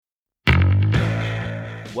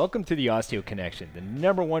Welcome to the Osteo Connection, the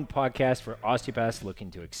 #1 podcast for osteopaths looking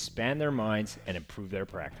to expand their minds and improve their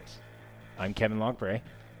practice. I'm Kevin Lockbray.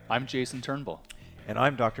 I'm Jason Turnbull. And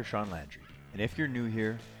I'm Dr. Sean Landry. And if you're new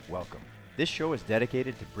here, welcome. This show is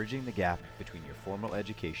dedicated to bridging the gap between your formal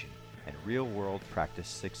education and real-world practice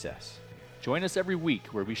success. Join us every week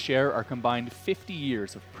where we share our combined 50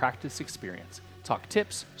 years of practice experience, talk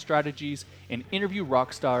tips, strategies, and interview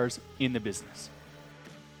rock stars in the business.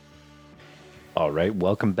 All right,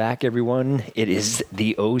 welcome back, everyone. It is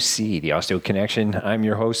the OC, the Osteo Connection. I'm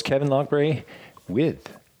your host, Kevin Lockbray,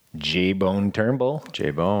 with J-Bone Turnbull.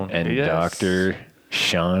 J-Bone. And Yes. Dr.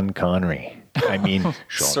 Sean Connery. I mean,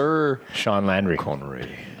 Sir. Sean Landry.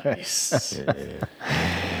 Connery. Nice.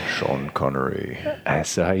 Sean Connery.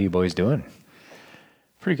 So how you boys doing?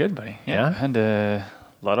 Pretty good, buddy. Yeah? Had a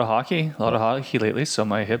lot of hockey lately, so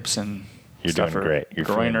my hips and You're stuff doing are great. You're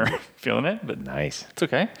groin feeling are feeling it, but Nice. it's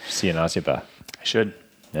okay. See an osteopath. I should.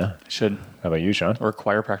 Yeah. How How about you, Sean? Or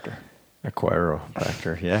chiropractor. A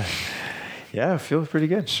chiropractor, yeah. Yeah, it feels pretty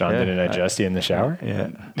good. Sean didn't adjust you in the shower? Yeah.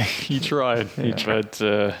 He tried. But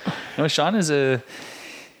no, Sean is the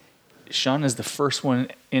first one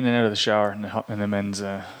in and out of the shower in the men's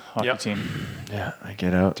hockey team. Yeah, I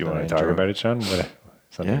get out. Do you want to talk about it, Sean?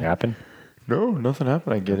 Something happened? No, nothing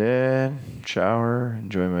happened. I get in, shower,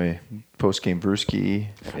 enjoy my post-game brewski.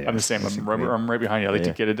 I'm the same. I'm right behind you. I like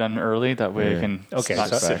to get it done early. That way I can not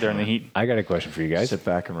so- sit there in the heat. I got a question for you guys. Sit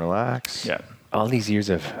back and relax. Yeah. All these years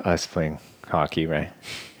of us playing hockey, right?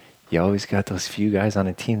 You always got those few guys on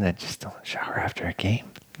a team that just don't shower after a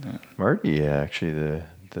game. Marty, actually,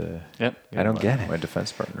 the Yep. I don't get it. My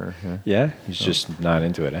defense partner. Yeah. Yeah? He's just not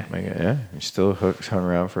into it, eh? Yeah, he still hung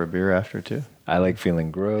around for a beer after too. I like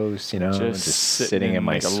feeling gross, just sitting in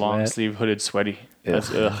my like a long sweat. sleeve hooded sweaty. That's,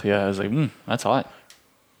 yeah, I was like, that's hot.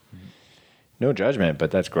 No judgment,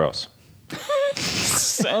 but that's gross.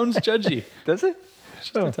 Sounds judgy. Does it?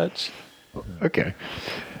 Just a touch. Okay.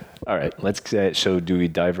 All right. Let's. So, do we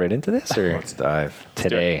dive right into this, or Let's dive.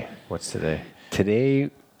 today? What's today?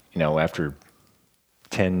 Today, after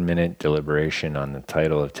 10-minute deliberation on the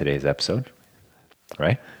title of today's episode,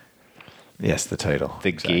 right? Yes, the title.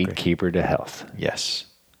 The Gatekeeper to Health. Yes.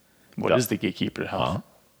 What is the gatekeeper to health?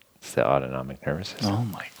 It's the autonomic nervous system. Oh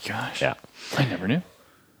my gosh. Yeah. I never knew.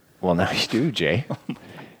 Well, now you do, Jay.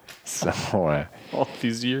 So All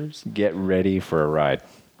these years. get ready for a ride.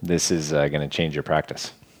 This is going to change your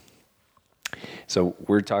practice. So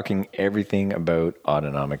we're talking everything about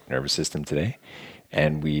autonomic nervous system today.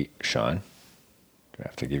 And Sean, do I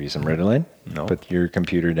have to give you some Ritalin? No. Put your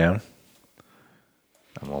computer down.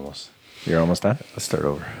 I'm almost. You're almost done? Let's start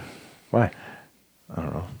over. Why? I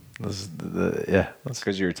don't know. This is Let's.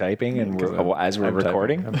 Because you're typing and as we're I'm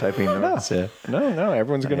recording? I'm typing notes. Yeah. No,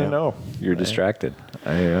 everyone's going to am. know. You're distracted.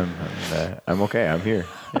 I am. I'm okay. I'm here.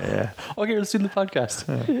 Yeah. Okay, let's do the podcast.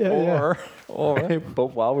 Or,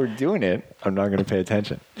 but while we're doing it, I'm not going to pay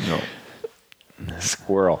attention. No.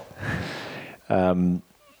 Squirrel. So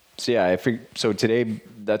today,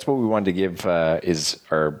 that's what we wanted to give is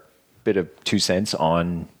our bit of 2 cents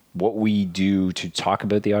on what we do to talk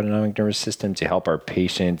about the autonomic nervous system to help our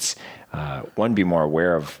patients, be more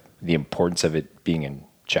aware of the importance of it being in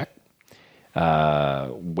check.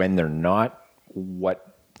 When they're not,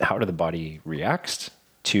 how do the body reacts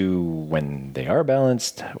to when they are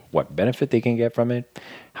balanced, what benefit they can get from it,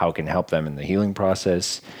 how it can help them in the healing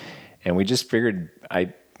process. And we just figured,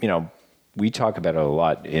 we talk about it a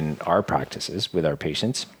lot in our practices with our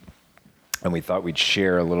patients. And we thought we'd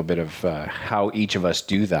share a little bit of how each of us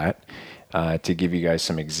do that to give you guys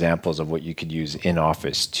some examples of what you could use in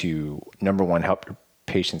office to, number one, help your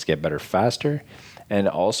patients get better faster, and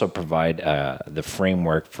also provide the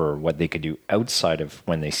framework for what they could do outside of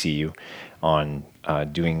when they see you on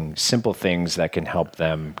doing simple things that can help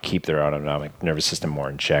them keep their autonomic nervous system more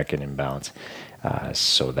in check and in balance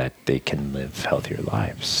so that they can live healthier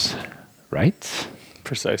lives. Right?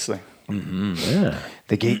 Precisely. Mm-hmm. Yeah.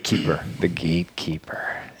 The Gatekeeper. The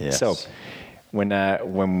Gatekeeper. Yes. So when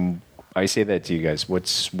I say that to you guys,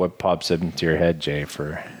 what pops up into your head, Jay,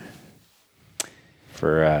 for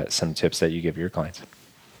some tips that you give your clients?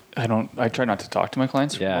 I try not to talk to my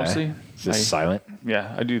clients mostly. Just silent?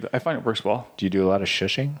 Yeah, I do. I find it works well. Do you do a lot of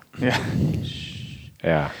shushing? Yeah.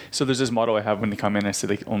 Yeah. So there's this motto I have when they come in. I say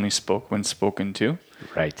they only spoke when spoken to.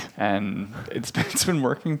 Right. And it's been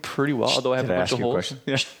working pretty well. Although I have Did a I bunch ask of you a holes. question?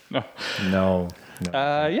 Yeah. No.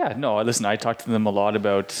 No. Listen, I talk to them a lot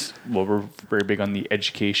about. Well, we're very big on the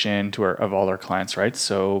education of all our clients, right?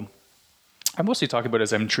 So I mostly talk about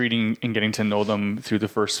as I'm treating and getting to know them through the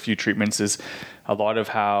first few treatments is a lot of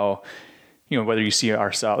how whether you see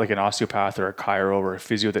ourselves like an osteopath or a chiro or a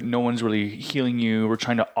physio, that no one's really healing you. We're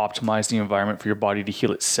trying to optimize the environment for your body to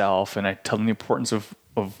heal itself. And I tell them the importance of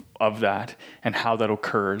that and how that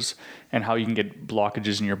occurs and how you can get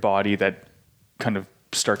blockages in your body that kind of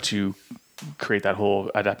start to create that whole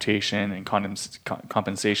adaptation and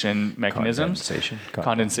compensation mechanisms.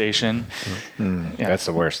 Condensation. Yeah. That's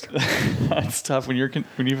the worst. That's tough when you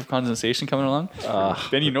have condensation coming along.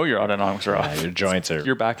 Then your autonomics are off. Your joints are.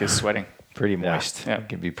 Your back is sweating. Pretty moist. Yeah. It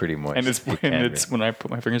can be pretty moist. And it's when I put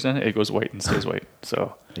my fingers in it, it goes white and stays white.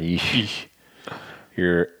 So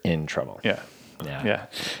you're in trouble. Yeah.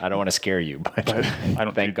 I don't want to scare you, but I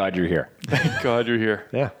don't. Thank God you're here. Thank God you're here.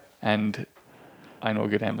 Yeah. And I know a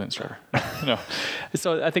good ambulance driver. No.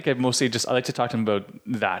 So I think I like to talk to them about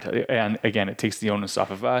that. And again, it takes the onus off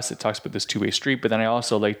of us. It talks about this two-way street, but then I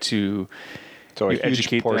also like to a huge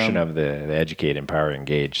educate portion them. of the educate, empower,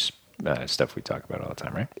 engage stuff we talk about all the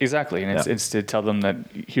time, right? Exactly. And it's to tell them that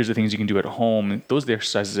here's the things you can do at home. Those are the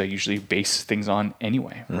exercises I usually base things on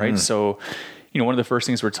anyway, right? So, one of the first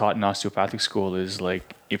things we're taught in osteopathic school is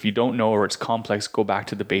like, if you don't know or it's complex, go back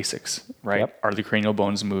to the basics, right? Yep. Are the cranial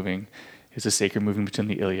bones moving? Is the sacrum moving between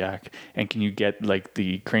the iliac? And can you get like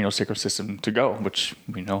the cranial sacral system to go, which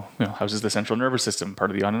we know houses the central nervous system, part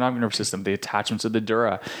of the autonomic nervous system, the attachments of the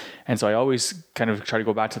dura. And so I always kind of try to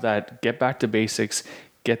go back to that, get back to basics,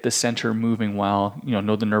 get the center moving while,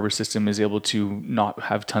 know the nervous system is able to not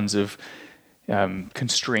have tons of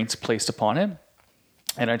constraints placed upon it.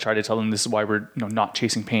 And I try to tell them this is why we're not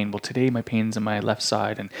chasing pain. Well, today my pain's in my left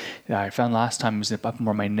side, and I found last time it was up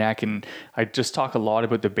more my neck. And I just talk a lot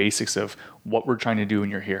about the basics of what we're trying to do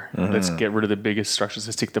when you're here. Let's get rid of the biggest structures.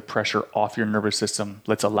 Let's take the pressure off your nervous system.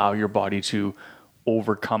 Let's allow your body to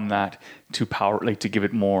overcome that, to give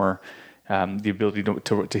it more the ability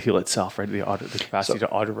to heal itself, right? The capacity to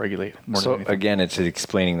auto-regulate. So again, it's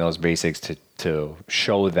explaining those basics to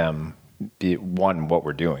show them what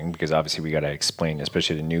we're doing, because obviously we got to explain,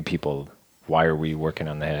 especially to new people, why are we working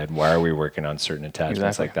on the head? Why are we working on certain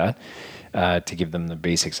attachments like that? To give them the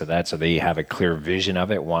basics of that, so they have a clear vision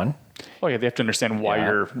of it. Oh yeah, they have to understand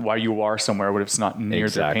why you are somewhere, but if it's not near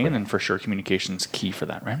their pain, then for sure communication is key for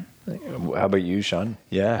that, right? How about you, Sean?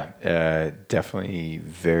 Yeah, definitely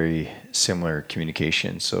very similar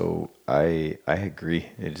communication. So I agree.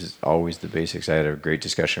 It is always the basics. I had a great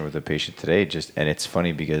discussion with a patient today, and it's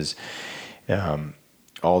funny because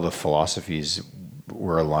all the philosophies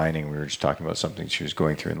were aligning. We were just talking about something she was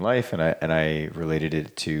going through in life, and I related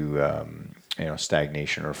it to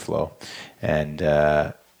stagnation or flow, and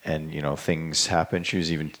things happen.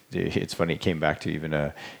 It's funny, it came back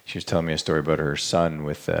to she was telling me a story about her son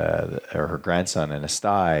with her grandson and a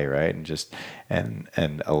sty, right?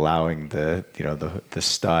 And allowing the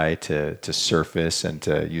sty to surface, and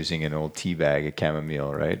to using an old tea bag, a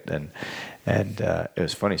chamomile, right? And it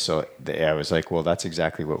was funny. So I was like, well, that's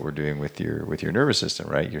exactly what we're doing with your nervous system,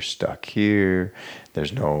 right? You're stuck here.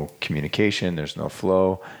 There's no communication. There's no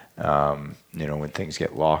flow. When things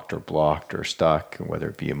get locked or blocked or stuck, whether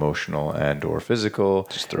it be emotional and or physical,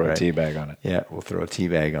 just throw a tea bag on it. Yeah, we'll throw a tea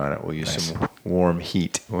bag on it. We'll use some warm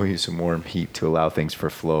heat. We'll use some warm heat to allow things to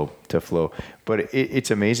flow. But it's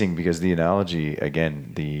amazing because the analogy,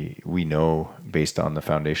 again, we know based on the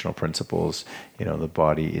foundational principles, the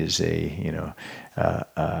body is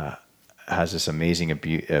has this amazing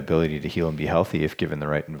ability to heal and be healthy if given the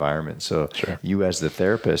right environment. So you as the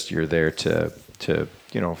therapist, you're there to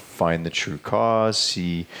find the true cause,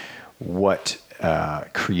 see what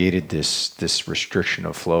created this restriction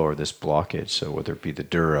of flow or this blockage. So whether it be the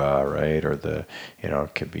dura, right, or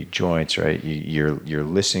it could be joints, right? You're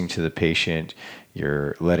listening to the patient.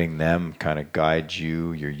 You're letting them kind of guide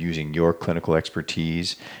you. You're using your clinical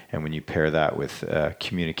expertise, and when you pair that with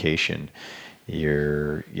communication,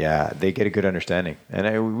 they get a good understanding.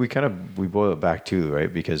 And we boil it back too,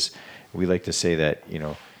 right? Because we like to say that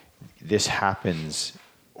this happens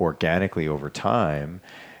organically over time,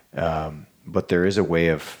 but there is a way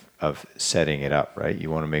of setting it up, right? You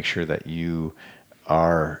want to make sure that you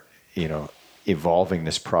are evolving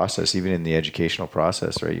this process, even in the educational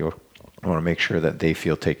process, right? You want to make sure that they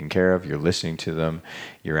feel taken care of. You're listening to them.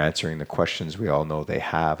 You're answering the questions we all know they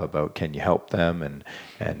have about can you help them,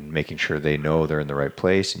 and making sure they know they're in the right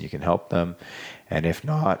place and you can help them. And if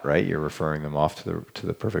not, right, you're referring them off to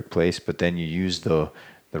the perfect place. But then you use the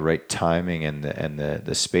right timing and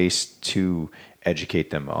the space to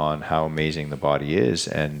educate them on how amazing the body is,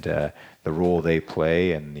 and the role they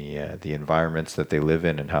play, and the environments that they live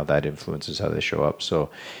in, and how that influences how they show up.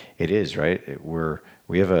 So it is, right?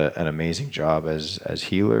 We have an amazing job as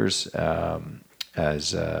healers,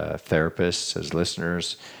 as therapists, as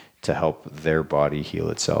listeners, to help their body heal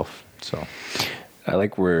itself. So I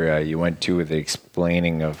like where you went to with the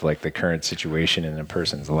explaining of like the current situation in a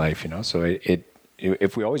person's life, so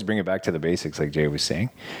if we always bring it back to the basics, like Jay was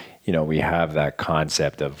saying, we have that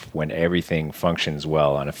concept of when everything functions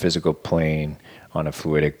well on a physical plane, on a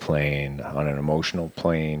fluidic plane, on an emotional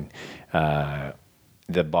plane,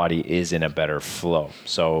 the body is in a better flow.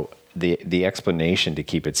 So the explanation, to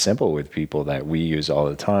keep it simple with people, that we use all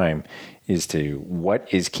the time is to what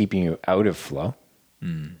is keeping you out of flow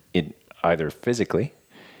in either physically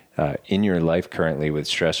in your life currently with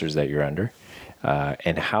stressors that you're under,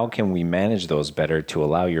 and how can we manage those better to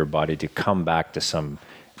allow your body to come back to some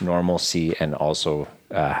normalcy and also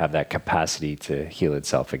have that capacity to heal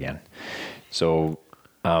itself again. So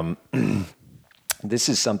this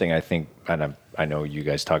is something I think, and I know you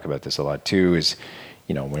guys talk about this a lot too, is,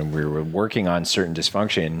 when we're working on certain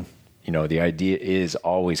dysfunction, the idea is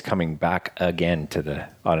always coming back again to the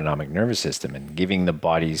autonomic nervous system and giving the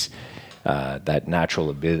body's that natural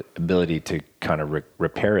ability to kind of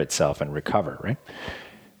repair itself and recover, right?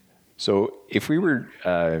 So if we were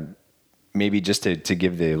maybe just to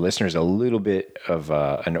give the listeners a little bit of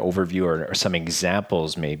an overview or some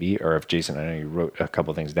examples maybe, or if Jason, I know you wrote a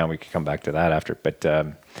couple of things down, we could come back to that after, but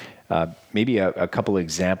maybe a couple of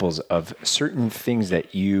examples of certain things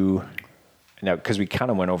that now, because we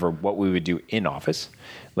kind of went over what we would do in office,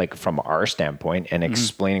 like from our standpoint, and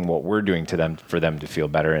explaining what we're doing to them for them to feel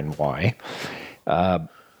better and why.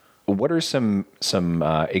 What are some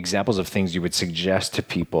examples of things you would suggest to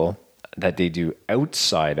people that they do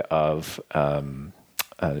outside of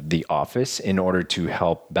the office in order to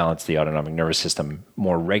help balance the autonomic nervous system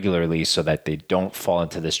more regularly, so that they don't fall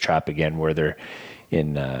into this trap again where they're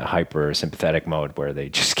in hyper sympathetic mode where they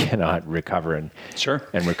just cannot recover and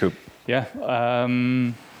recoup? Yeah.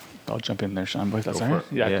 I'll jump in there, Sean, boy. That's all right.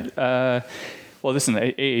 Yeah. Well, listen,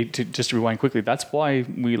 just to rewind quickly, that's why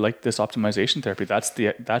we like this optimization therapy. That's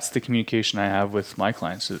the communication I have with my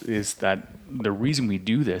clients, is that the reason we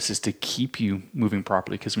do this is to keep you moving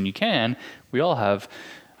properly. Because when you we all have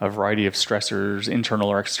a variety of stressors, internal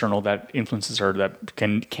or external, that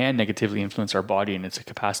can negatively influence our body and its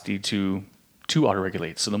capacity to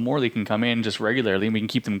auto-regulate. So the more they can come in just regularly and we can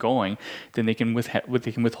keep them going, then they can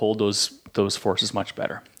withhold those forces much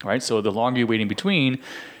better, right? So the longer you wait in between,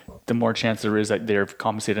 the more chance there is that they're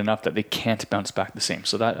compensated enough that they can't bounce back the same.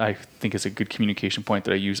 So that, I think, is a good communication point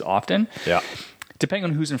that I use often. Yeah. Depending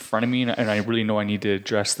on who's in front of me, and I really know I need to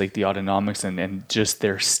address like the autonomics and just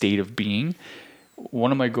their state of being.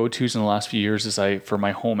 One of my go-tos in the last few years is for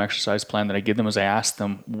my home exercise plan that I give them, is I ask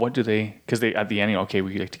them, what do they, because they, at the end, okay,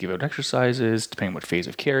 we like to give out exercises depending on what phase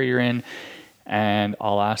of care you're in. And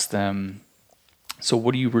I'll ask them, so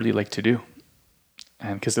what do you really like to do?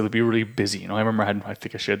 And because they'll be really busy. I remember I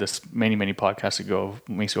think I shared this many podcasts ago.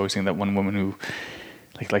 Makes me always think that one woman who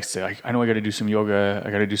likes to say, I know I got to do some yoga.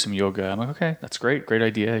 I'm like, okay, that's great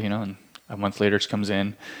idea. And a month later she comes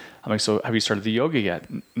in. I'm like, so have you started the yoga yet?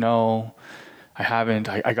 No, I haven't.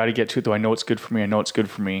 I got to get to it though. I know it's good for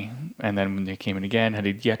me. And then when they came in again,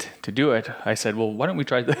 had yet to do it, I said, well, why don't we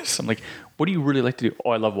try this? I'm like, what do you really like to do? Oh,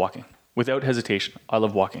 I love walking. Without hesitation, I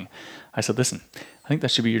love walking. I said, listen, I think that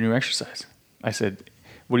should be your new exercise. I said,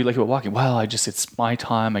 what do you like about walking? Well, it's my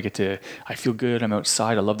time. I feel good. I'm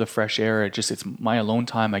outside. I love the fresh air. It's my alone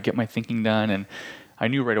time. I get my thinking done. And I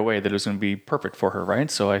knew right away that it was going to be perfect for her,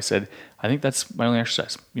 right? So I said, I think that's my only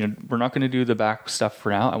exercise. We're not going to do the back stuff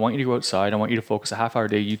for now. I want you to go outside. I want you to focus a half-hour a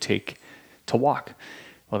day you take to walk.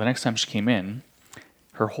 Well, the next time she came in,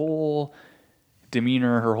 her whole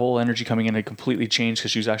demeanor, her whole energy coming in had completely changed,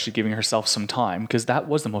 because she was actually giving herself some time, because that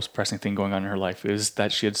was the most pressing thing going on in her life, is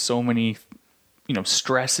that she had so many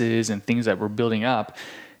stresses and things that were building up,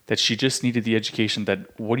 that she just needed the education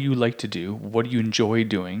that, what do you like to do? What do you enjoy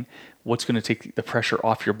doing? What's going to take the pressure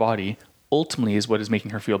off your body ultimately is what is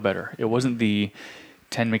making her feel better. It wasn't the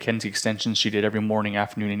 10 Mackenzie extensions she did every morning,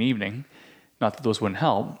 afternoon, and evening. Not that those wouldn't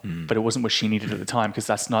help, but it wasn't what she needed at the time, because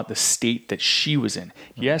that's not the state that she was in.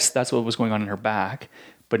 Yes, that's what was going on in her back,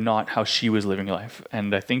 but not how she was living life.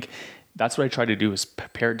 And I think that's what I try to do, is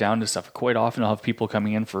pare it down to stuff. Quite often I'll have people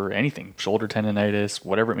coming in for anything, shoulder tendonitis,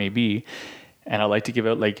 whatever it may be. And I like to give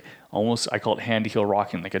out almost, I call it hand to heel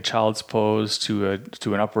rocking, like a child's pose to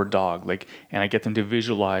an upward dog. And I get them to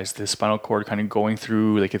visualize the spinal cord kind of going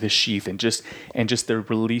through this sheath, and just the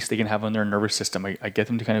release they can have on their nervous system. I get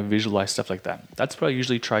them to kind of visualize stuff like that. That's what I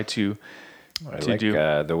usually try to do.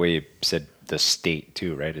 The way you said the state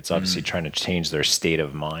too, right? It's obviously trying to change their state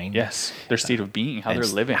of mind. Yes, their state of being, how they're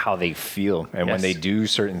living, how they feel, and when they do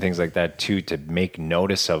certain things like that too, to make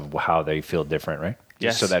notice of how they feel different, right?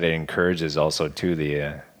 Just so that it encourages also too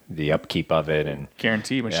the upkeep of it. And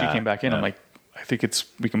guarantee when she came back in, I'm like, I think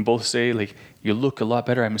we can both say, like, you look a lot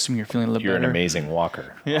better. I'm assuming you're feeling a little You're better. an amazing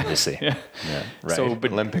walker, obviously. Yeah. Yeah. Right. So,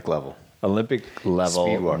 but Olympic level. Olympic Speed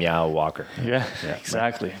level walker. meow walker. yeah,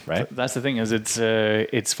 exactly. Right. That's the thing is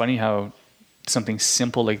it's funny how something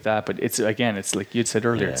simple like that, but it's like you had said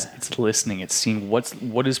earlier, Yeah. it's listening, it's seeing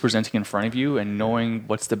what is presenting in front of you and knowing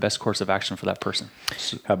what's the best course of action for that person.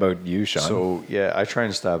 How about you, Sean? So yeah, I try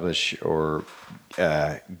and establish or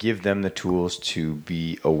give them the tools to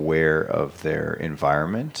be aware of their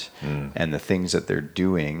environment and the things that they're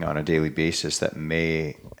doing on a daily basis that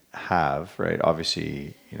may have, right?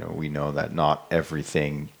 Obviously, we know that not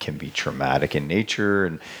everything can be traumatic in nature,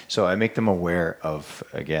 and so I make them aware of,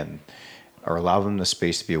 again, or allow them the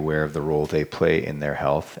space to be aware of the role they play in their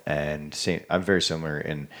health. And I'm very similar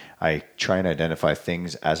in I try and identify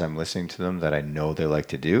things as I'm listening to them that I know they like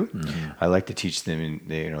to do. I like to teach them,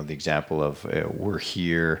 the example of we're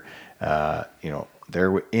here,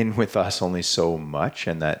 they're in with us only so much,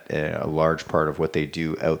 and that a large part of what they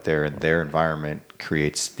do out there in their environment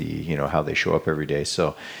creates the, how they show up every day.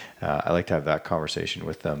 So I like to have that conversation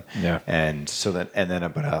with them. Yeah. And so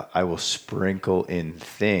but I will sprinkle in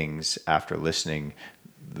things after listening,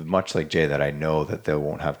 much like Jay, that I know that they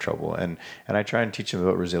won't have trouble. And I try and teach them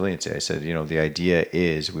about resiliency. I said, the idea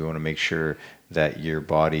is we want to make sure that your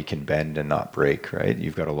body can bend and not break, right?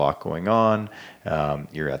 You've got a lot going on.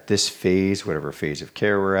 You're at this phase, whatever phase of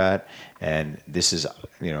care we're at. And this is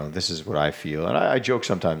what I feel. And I joke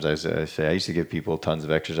sometimes, I say, I used to give people tons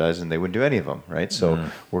of exercise and they wouldn't do any of them, right? So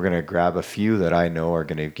we're going to grab a few that I know are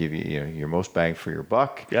going to give you, your most bang for your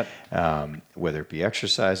buck. Yep. Whether it be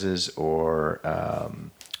exercises or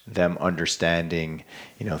them understanding,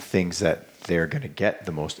 things that they're going to get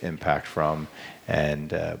the most impact from. And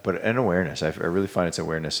but an awareness, I really find it's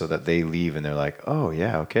awareness, so that they leave and they're like, oh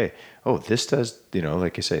yeah, okay, oh, this does,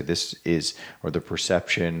 like I say, this is, or the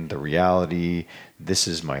perception, the reality, this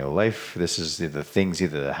is my life, this is the things,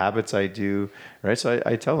 either the habits I do, right? So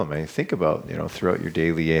I tell them, I think about, throughout your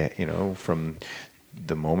daily, from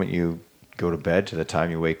the moment you go to bed to the time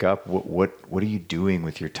you wake up, what are you doing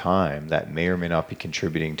with your time that may or may not be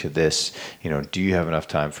contributing to this? Do you have enough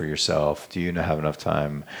time for yourself? Do you not have enough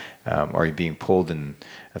time? Are you being pulled in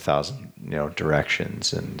 1,000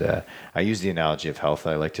 directions? And I use the analogy of health.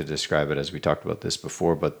 I like to describe it, as we talked about this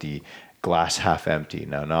before, but the glass half empty.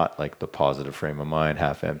 Now, not like the positive frame of mind,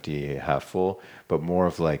 half empty, half full, but more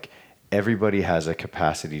of like everybody has a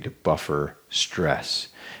capacity to buffer stress.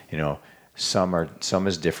 Some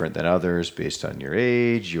is different than others based on your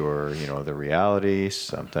age, the reality,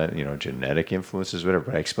 sometimes, genetic influences, whatever.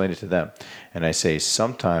 But I explain it to them. And I say,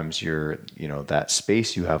 sometimes that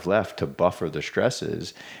space you have left to buffer the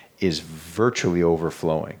stresses is virtually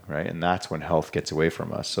overflowing, right? And that's when health gets away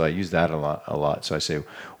from us. So I use that a lot. So I say,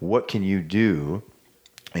 what can you do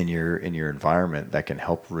in your environment that can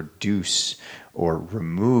help reduce or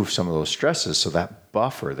remove some of those stresses, so that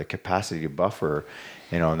buffer, the capacity to buffer,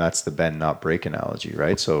 and that's the bend not break analogy,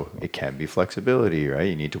 right? So it can be flexibility, right?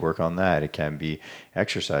 You need to work on that. It can be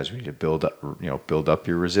exercise. We need to build up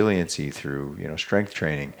your resiliency through, strength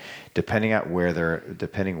training. Depending where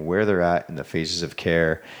they're at in the phases of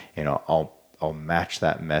care, I'll match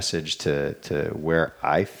that message to where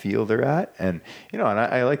I feel they're at. And, and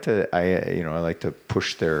I like to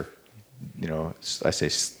push their, I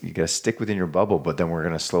say you got to stick within your bubble, but then we're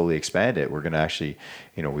going to slowly expand it. We're going to actually,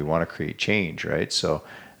 we want to create change, right? So,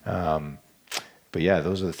 but yeah,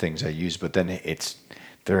 those are the things I use. But then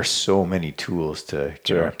there are so many tools to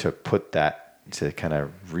put that, to kind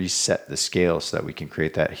of reset the scale so that we can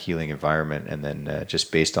create that healing environment. And then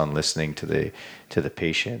just based on listening to the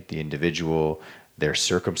patient, the individual, their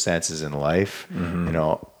circumstances in life,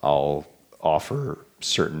 I'll offer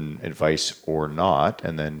certain advice or not,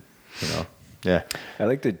 and then. Yeah. I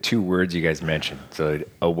like the two words you guys mentioned. So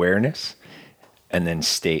awareness and then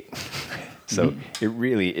state. So it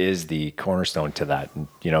really is the cornerstone to that.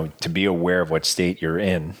 To be aware of what state you're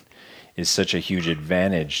in is such a huge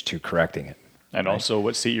advantage to correcting it. And also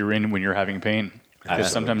what state you're in when you're having pain. Because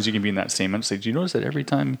sometimes you can be in that same state. Do you notice that every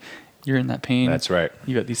time you're in that pain, that's right,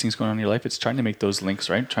 you got these things going on in your life? It's trying to make those links,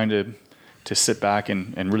 right? Trying to sit back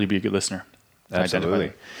and really be a good listener.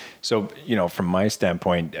 Absolutely. So, from my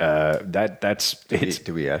standpoint, that's it's.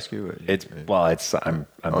 Do we ask you? I'm the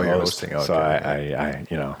you're host, hosting. Okay. So I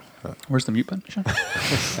Where's the mute button, Sean?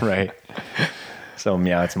 right. So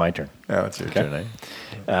yeah, it's my turn. Oh, it's your turn.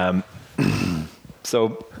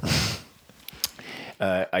 So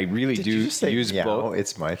I really Did do you just say use meow? both.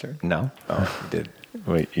 It's my turn. No. Oh, you did.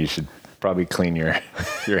 Wait, you should probably clean your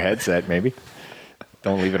headset, maybe.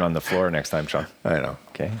 Don't leave it on the floor next time, Sean. I know.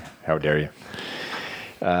 Okay. How dare you?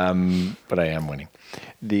 But I am winning.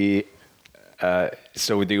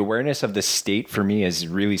 So the awareness of the state for me is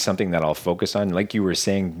really something that I'll focus on. Like you were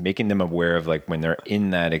saying, making them aware of like when they're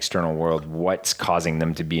in that external world, what's causing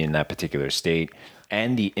them to be in that particular state,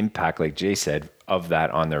 and the impact, like Jay said, of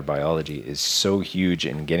that on their biology is so huge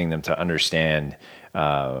in getting them to understand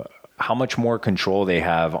how much more control they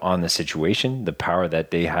have on the situation, the power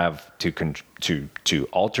that they have to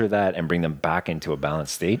alter that and bring them back into a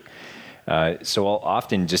balanced state. So I'll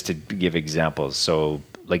often, just to give examples. So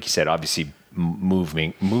like you said, obviously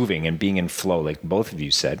moving and being in flow, like both of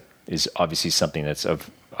you said, is obviously something that's of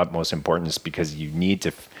utmost importance, because you need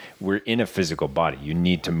to, we're in a physical body. You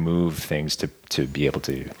need to move things to be able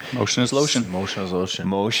to. Motion is lotion. Motion is lotion.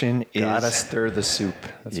 Motion is. Gotta stir the soup.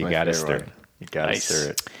 That's You my gotta favorite stir one. it. You gotta Nice. stir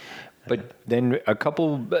it. But then a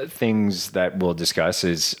couple things that we'll discuss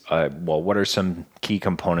is, what are some key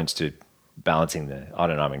components to balancing the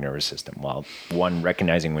autonomic nervous system? Well, one,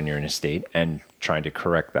 recognizing when you're in a state and trying to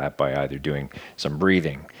correct that by either doing some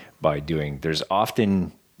breathing, there's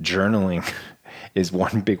often journaling is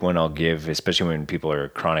one big one I'll give, especially when people are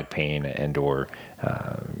chronic pain and or,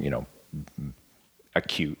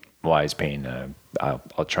 acute wise pain.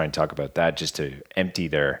 I'll try and talk about that just to empty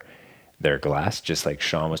their glass, just like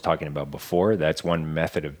Sean was talking about before. That's one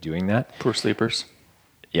method of doing that. Poor sleepers.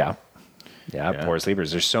 Yeah, poor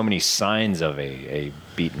sleepers. There's so many signs of a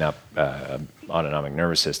beaten up autonomic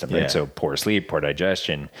nervous system, right? Yeah. So poor sleep, poor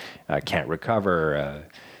digestion, can't recover,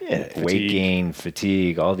 weight fatigue. gain,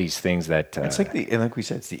 fatigue, all these things that... It's like like we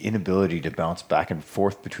said, it's the inability to bounce back and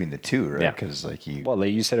forth between the two, right? Yeah. Because like well,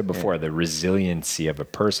 like you said it before, the resiliency of a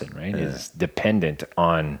person, right, is dependent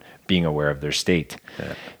on being aware of their state.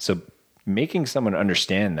 Yeah. So making someone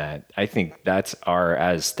understand that, I think that's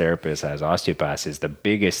as therapists, as osteopaths, is the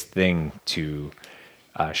biggest thing to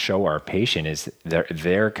show our patient, is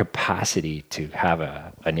their capacity to have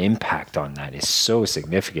an impact on that is so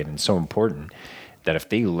significant and so important that if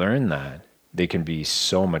they learn that, they can be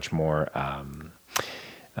so much more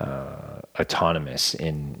autonomous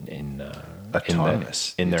in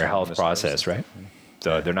their health process, right?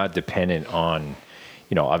 So they're not dependent on,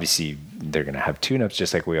 obviously they're going to have tune-ups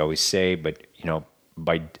just like we always say, but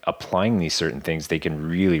by applying these certain things, they can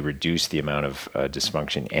really reduce the amount of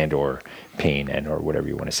dysfunction and or pain and or whatever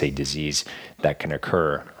you want to say, disease that can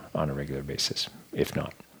occur on a regular basis, if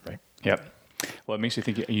not, right? Yep. Well, it makes me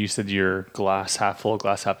think, you said your glass half full,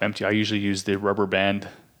 glass half empty. I usually use the rubber band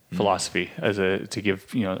philosophy to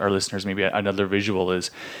give our listeners maybe another visual.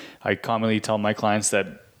 Is I commonly tell my clients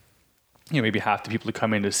that maybe half the people who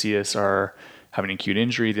come in to see us are having an acute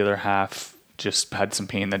injury, the other half just had some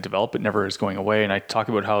pain that developed but never is going away. And I talk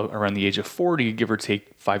about how around the age of 40, give or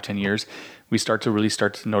take 5-10 years, we start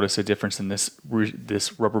to notice a difference in this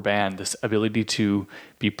rubber band, this ability to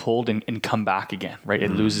be pulled and come back again, right?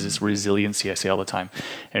 It loses its resiliency, I say all the time.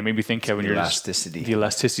 And it made me think, Kevin, the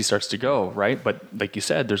elasticity starts to go, right? But like you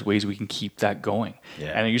said, there's ways we can keep that going. Yeah.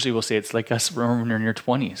 And I usually will say it's like us, remember when you're in your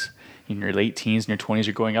 20s. In your late teens and your 20s,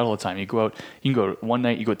 you're going out all the time. You can go one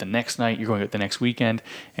night, you go out the next night, you're going out the next weekend.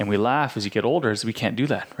 And we laugh as you get older, as we can't do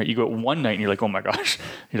that, right? You go out one night and you're like, oh my gosh,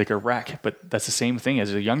 you're like a wreck. But that's the same thing.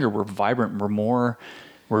 As a younger, we're vibrant, we're more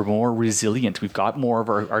resilient. We've got more of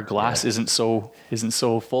our glass isn't so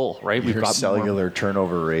full, right? We've got cellular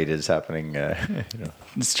turnover rate is happening.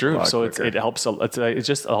 It's true. So it helps. It's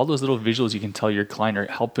just all those little visuals you can tell your client or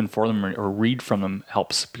help inform them or read from them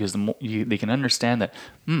helps, because they can understand that,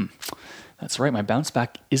 that's right, my bounce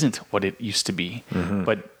back isn't what it used to be. Mm-hmm.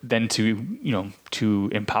 But then to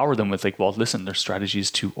empower them with like, well, listen, there's strategies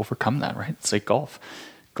to overcome that, right? It's like golf.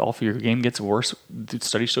 Your game gets worse.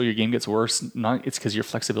 Studies show your game gets worse. It's because your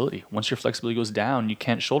flexibility. Once your flexibility goes down, you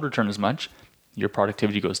can't shoulder turn as much. Your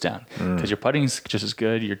productivity goes down because your putting's just as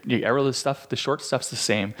good. Your arrowless stuff, the short stuff's the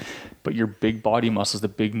same, but your big body muscles, the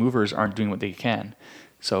big movers, aren't doing what they can.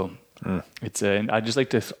 So I just like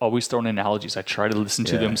to always throw in analogies. I try to listen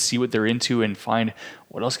to them, see what they're into, and find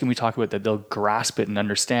what else can we talk about that they'll grasp it and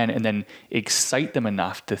understand, and then excite them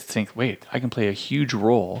enough to think, wait, I can play a huge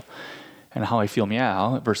role in how I feel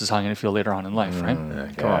meow versus how I'm going to feel later on in life, right?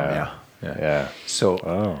 Come on, yeah.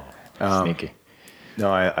 So, sneaky. No,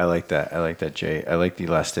 I like that. I like that, Jay. I like the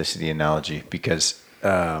elasticity analogy because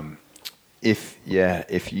if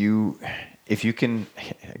you can,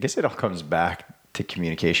 I guess it all comes back to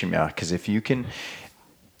communication, yeah. Because if you can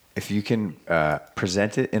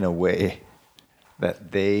present it in a way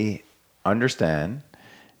that they understand,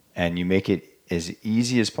 and you make it as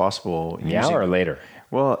easy as possible. Now or later?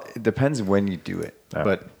 Well, it depends when you do it. Oh.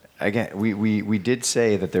 But again, we did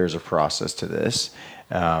say that there's a process to this.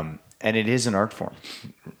 And it is an art form.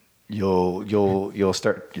 You'll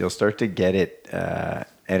start to get it, and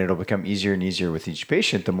it'll become easier and easier with each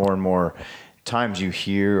patient. The more and more times you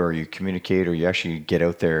hear or you communicate or you actually get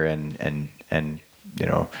out there and you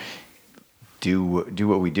know, do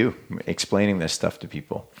what we do, explaining this stuff to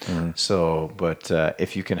people. So, but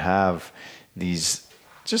if you can have these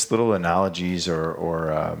just little analogies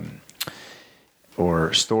or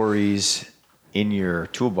stories in your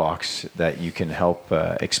toolbox that you can help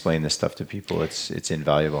explain this stuff to people, it's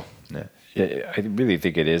invaluable. Yeah. Yeah, I really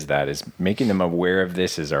think it is making them aware of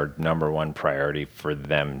this is our number one priority for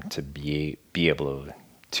them to be able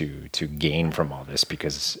to gain from all this,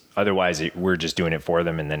 because otherwise we're just doing it for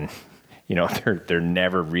them, and then they're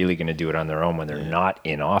never really going to do it on their own when they're not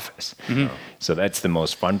in office. So that's the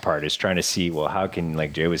most fun part, is trying to see, well, how can,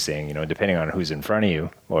 like Jay was saying, depending on who's in front of you,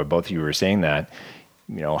 or both of you were saying that,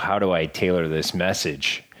 how do I tailor this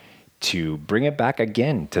message to bring it back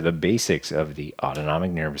again to the basics of the autonomic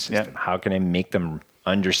nervous system? How can I make them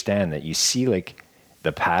understand that you see like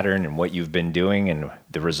the pattern and what you've been doing and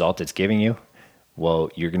the result it's giving you? Well,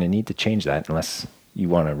 you're going to need to change that unless you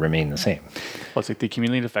want to remain the same. Well, it's like the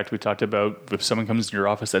accumulating effect we talked about. If someone comes to your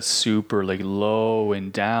office that's super like low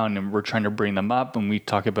and down, and we're trying to bring them up, and we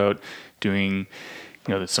talk about doing,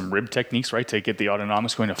 there's some rib techniques, right, to get the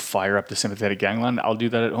autonomics going to fire up the sympathetic ganglion. I'll do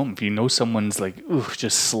that at home. If you know someone's like,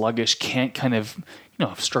 just sluggish, can't kind of,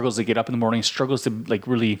 struggles to get up in the morning, struggles to like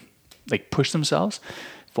really like push themselves,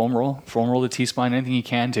 foam roll the T-spine, anything you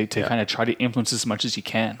can to kind of try to influence as much as you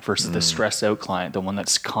can versus the stressed out client, the one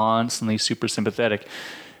that's constantly super sympathetic.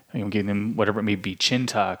 Giving them whatever it may be, chin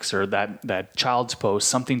tucks or that child's pose,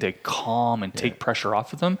 something to calm and take pressure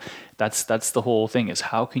off of them. That's the whole thing, is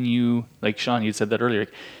how can you, like Sean, you said that earlier,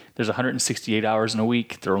 there's 168 hours in a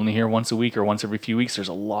week. They're only here once a week or once every few weeks. There's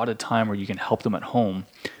a lot of time where you can help them at home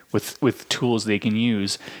with tools they can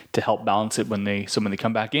use to help balance it when they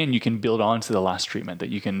come back in. You can build on to the last treatment, that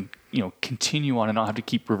you can continue on and not have to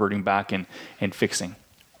keep reverting back and fixing.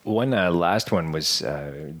 One last one was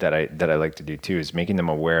that I like to do too, is making them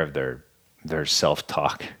aware of their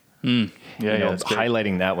self-talk.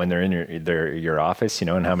 Highlighting that when they're in your office,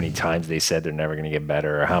 and how many times they said they're never going to get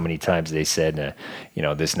better, or how many times they said,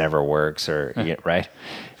 this never works, or right.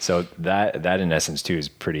 So that in essence too is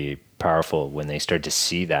pretty powerful when they start to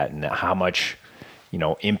see that, and how much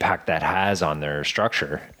impact that has on their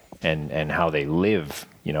structure and how they live.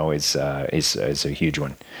 Is a huge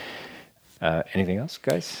one. Anything else,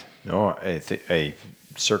 guys? No,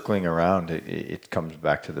 circling around, it comes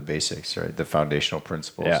back to the basics, right? The foundational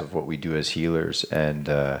principles of what we do as healers, and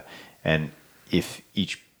if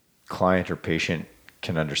each client or patient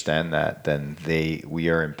can understand that, then we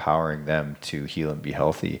are empowering them to heal and be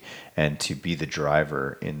healthy, and to be the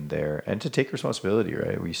driver in there, and to take responsibility,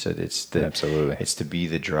 right? We said absolutely, it's to be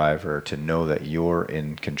the driver, to know that you're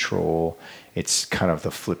in control. It's kind of the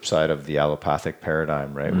flip side of the allopathic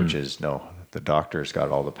paradigm, right? Which is, no, the doctor's got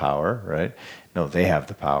all the power, right? No, they have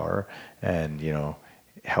the power, and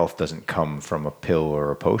health doesn't come from a pill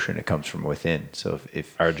or a potion; it comes from within. So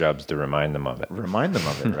if our job's to remind them of it,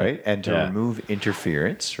 right, and to remove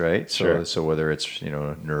interference, right? So whether it's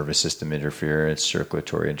nervous system interference,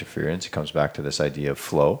 circulatory interference, it comes back to this idea of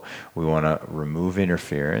flow. We want to remove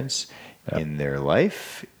interference in their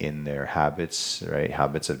life, in their habits, right?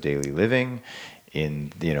 Habits of daily living,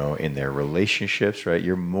 in their relationships, right?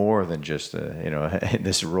 You're more than just in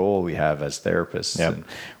this role we have as therapists, and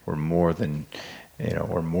we're more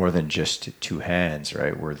than just two hands,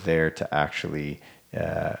 right? We're there to actually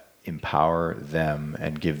empower them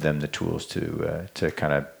and give them the tools to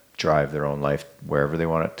kind of drive their own life wherever they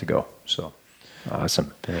want it to go. So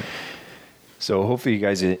awesome. So hopefully you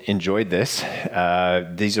guys enjoyed this.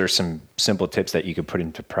 These are some simple tips that you could put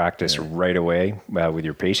into practice right away with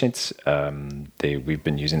your patients. We've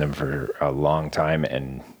been using them for a long time,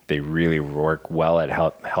 and they really work well at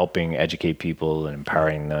helping educate people and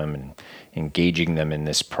empowering them and engaging them in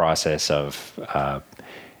this process of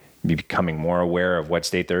becoming more aware of what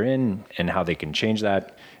state they're in and how they can change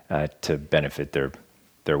that to benefit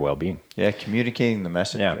their well-being. Yeah, communicating the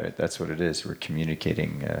message. Right? That's what it is. We're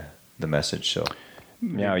communicating the message. So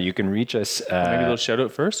you can reach us. Maybe a little shout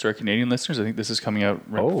out first to our Canadian listeners. I think this is coming out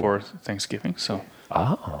right before Thanksgiving. So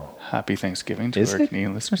happy Thanksgiving to our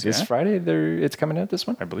Canadian listeners. This Friday it's coming out, this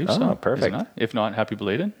one? I believe so. Perfect. If not, happy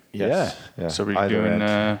belated. Yes. Yeah. So we're doing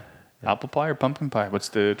apple pie or pumpkin pie? What's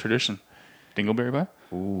the tradition? Dingleberry pie?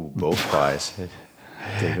 Ooh, both pies.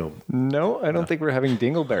 No, I don't think we're having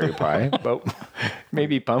dingleberry pie, but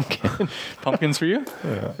maybe pumpkin. Pumpkins for you?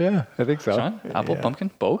 Yeah, I think so. Sean, apple, pumpkin,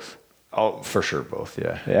 both? Oh, for sure, both.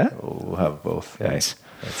 Yeah. Yeah. We'll have both. Nice.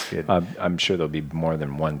 That's good. I'm sure there'll be more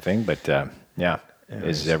than one thing, but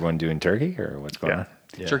is everyone doing turkey or what's going on?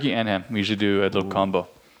 Yeah. Turkey and ham. We usually do a little combo.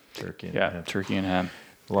 Turkey. Turkey and ham.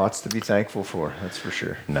 Lots to be thankful for, that's for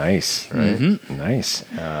sure. Nice. Right? Nice.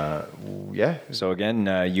 Yeah. So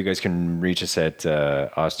again, you guys can reach us at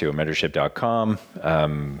osteomentorship.com.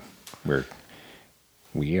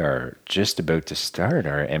 We are just about to start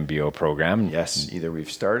our MBO program. Yes, either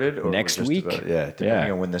we've started or Next we're just week. About,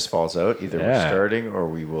 depending on when this falls out, either we're starting or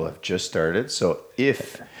we will have just started. So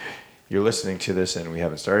if you're listening to this and we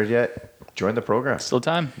haven't started yet, join the program. Still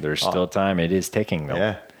time. There's still time. It is ticking, though.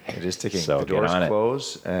 Yeah, it is ticking. So the doors get on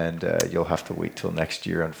close, and you'll have to wait till next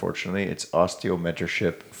year, unfortunately. It's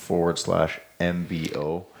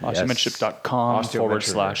osteomentorship/MBO.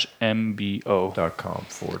 Osteomentorship.com/MBO. .com/.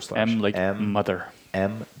 M like mother.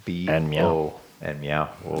 MBO. And meow. And meow.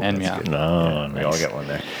 Whoa, And that's meow. good. No, We all nice. get one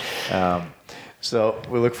there. So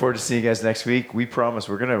we look forward to seeing you guys next week. We promise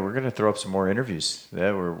we're gonna throw up some more interviews.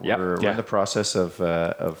 Yeah, we're in the process of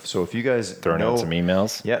so if you guys Throwing out some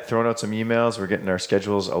emails. Yeah, throwing out some emails. We're getting our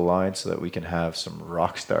schedules aligned so that we can have some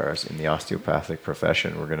rock stars in the osteopathic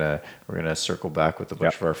profession. We're gonna circle back with a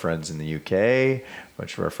bunch of our friends in the UK, a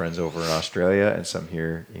bunch of our friends over in Australia, and some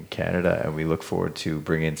here in Canada. And we look forward to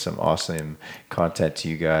bringing some awesome content to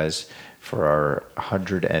you guys for our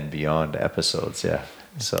 100 and beyond episodes. Yeah.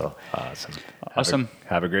 So Awesome.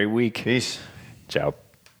 Have a great week. peace. Ciao.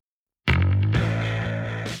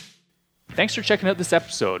 Thanks for checking out this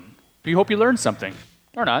episode. We hope you learned something,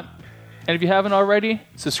 or not. And if you haven't already,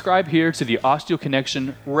 subscribe here to the Osteo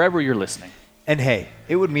Connection wherever you're listening. And hey,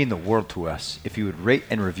 it would mean the world to us if you would rate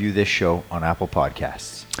and review this show on Apple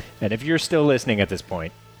Podcasts. And if you're still listening at this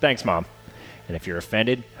point, thanks, Mom. And if you're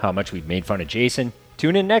offended how much we've made fun of Jason,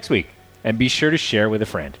 tune in next week and be sure to share with a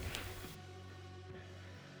friend.